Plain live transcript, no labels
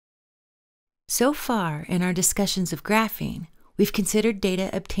So far in our discussions of graphing, we've considered data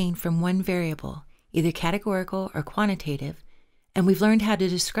obtained from one variable, either categorical or quantitative, and we've learned how to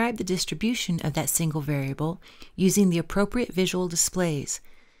describe the distribution of that single variable using the appropriate visual displays,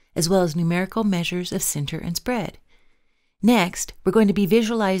 as well as numerical measures of center and spread. Next, we're going to be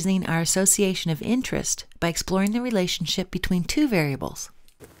visualizing our association of interest by exploring the relationship between two variables.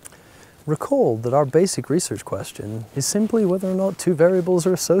 Recall that our basic research question is simply whether or not two variables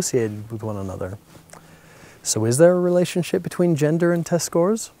are associated with one another. So is there a relationship between gender and test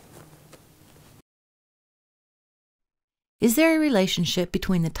scores? Is there a relationship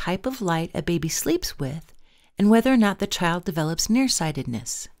between the type of light a baby sleeps with and whether or not the child develops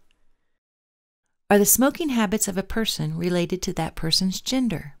nearsightedness? Are the smoking habits of a person related to that person's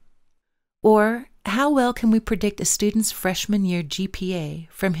gender? Or how well can we predict a student's freshman year GPA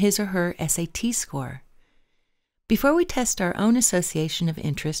from his or her SAT score? Before we test our own association of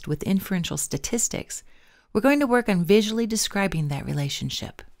interest with inferential statistics, we're going to work on visually describing that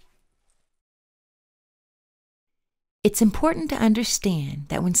relationship. It's important to understand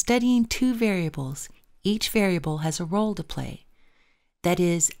that when studying two variables, each variable has a role to play. That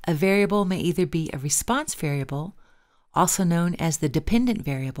is, a variable may either be a response variable, also known as the dependent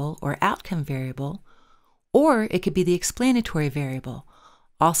variable or outcome variable, or it could be the explanatory variable,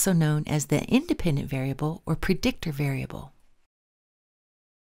 also known as the independent variable or predictor variable.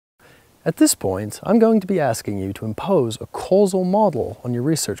 At this point, I'm going to be asking you to impose a causal model on your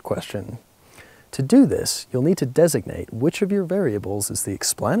research question. To do this, you'll need to designate which of your variables is the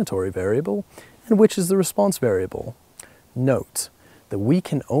explanatory variable and which is the response variable. Note that we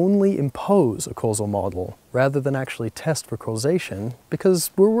can only impose a causal model rather than actually test for causation because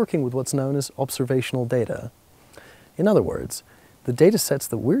we're working with what's known as observational data. In other words, the data sets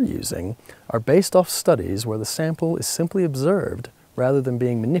that we're using are based off studies where the sample is simply observed rather than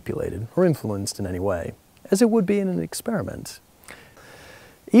being manipulated or influenced in any way, as it would be in an experiment.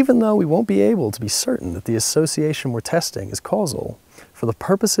 Even though we won't be able to be certain that the association we're testing is causal, for the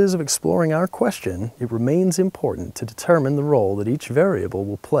purposes of exploring our question, it remains important to determine the role that each variable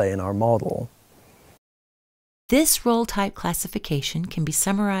will play in our model. This role type classification can be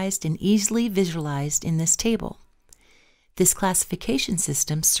summarized and easily visualized in this table. This classification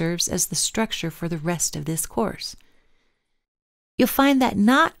system serves as the structure for the rest of this course. You'll find that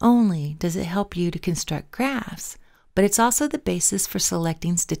not only does it help you to construct graphs, but it's also the basis for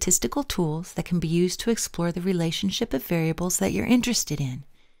selecting statistical tools that can be used to explore the relationship of variables that you're interested in.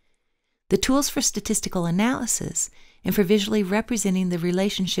 The tools for statistical analysis and for visually representing the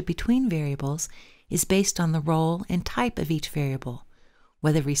relationship between variables is based on the role and type of each variable,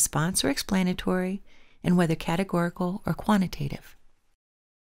 whether response or explanatory, and whether categorical or quantitative.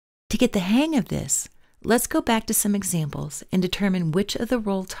 To get the hang of this, let's go back to some examples and determine which of the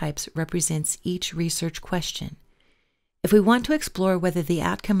role types represents each research question. If we want to explore whether the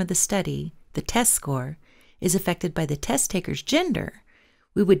outcome of the study, the test score, is affected by the test taker's gender,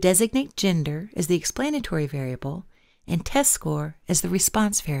 we would designate gender as the explanatory variable and test score as the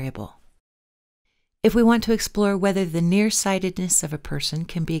response variable. If we want to explore whether the nearsightedness of a person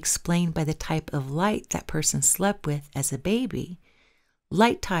can be explained by the type of light that person slept with as a baby,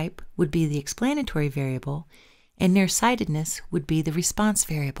 light type would be the explanatory variable and nearsightedness would be the response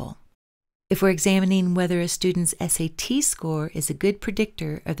variable. If we're examining whether a student's SAT score is a good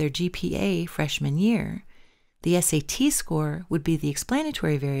predictor of their GPA freshman year, the SAT score would be the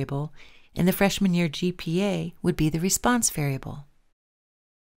explanatory variable and the freshman year GPA would be the response variable.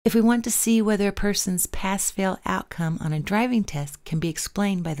 If we want to see whether a person's pass-fail outcome on a driving test can be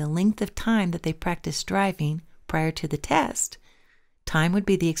explained by the length of time that they practiced driving prior to the test, time would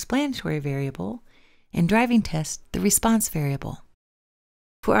be the explanatory variable and driving test the response variable.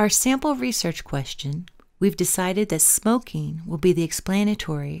 For our sample research question, we've decided that smoking will be the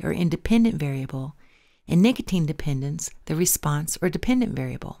explanatory or independent variable and nicotine dependence the response or dependent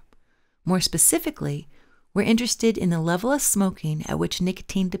variable. More specifically, we're interested in the level of smoking at which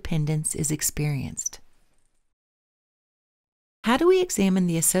nicotine dependence is experienced. How do we examine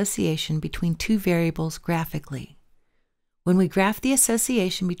the association between two variables graphically? When we graph the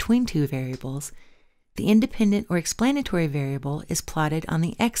association between two variables, the independent or explanatory variable is plotted on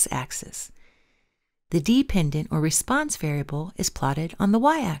the x-axis. The dependent or response variable is plotted on the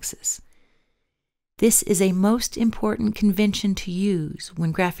y-axis. This is a most important convention to use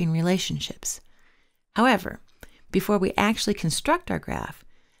when graphing relationships. However, before we actually construct our graph,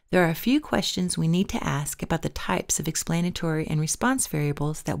 there are a few questions we need to ask about the types of explanatory and response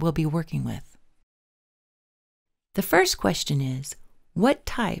variables that we'll be working with. The first question is, what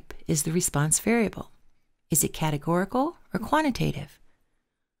type is the response variable? Is it categorical or quantitative?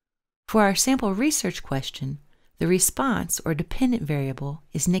 For our sample research question, the response or dependent variable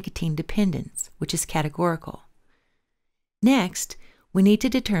is nicotine dependence, which is categorical. Next, we need to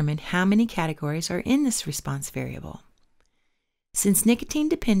determine how many categories are in this response variable. Since nicotine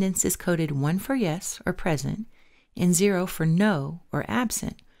dependence is coded 1 for yes or present and 0 for no or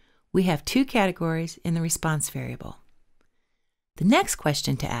absent, we have 2 categories in the response variable. The next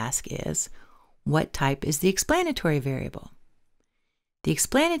question to ask is, what type is the explanatory variable? The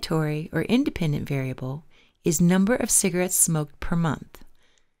explanatory or independent variable is number of cigarettes smoked per month.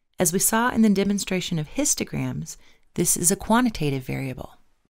 As we saw in the demonstration of histograms, this is a quantitative variable.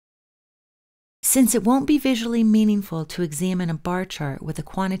 Since it won't be visually meaningful to examine a bar chart with a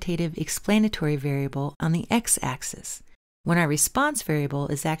quantitative explanatory variable on the x-axis, when our response variable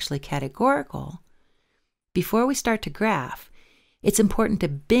is actually categorical, before we start to graph, it's important to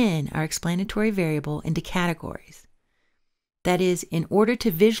bin our explanatory variable into categories. That is, in order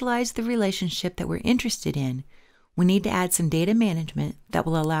to visualize the relationship that we're interested in, we need to add some data management that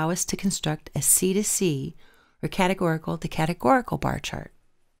will allow us to construct a C to C or categorical to categorical bar chart.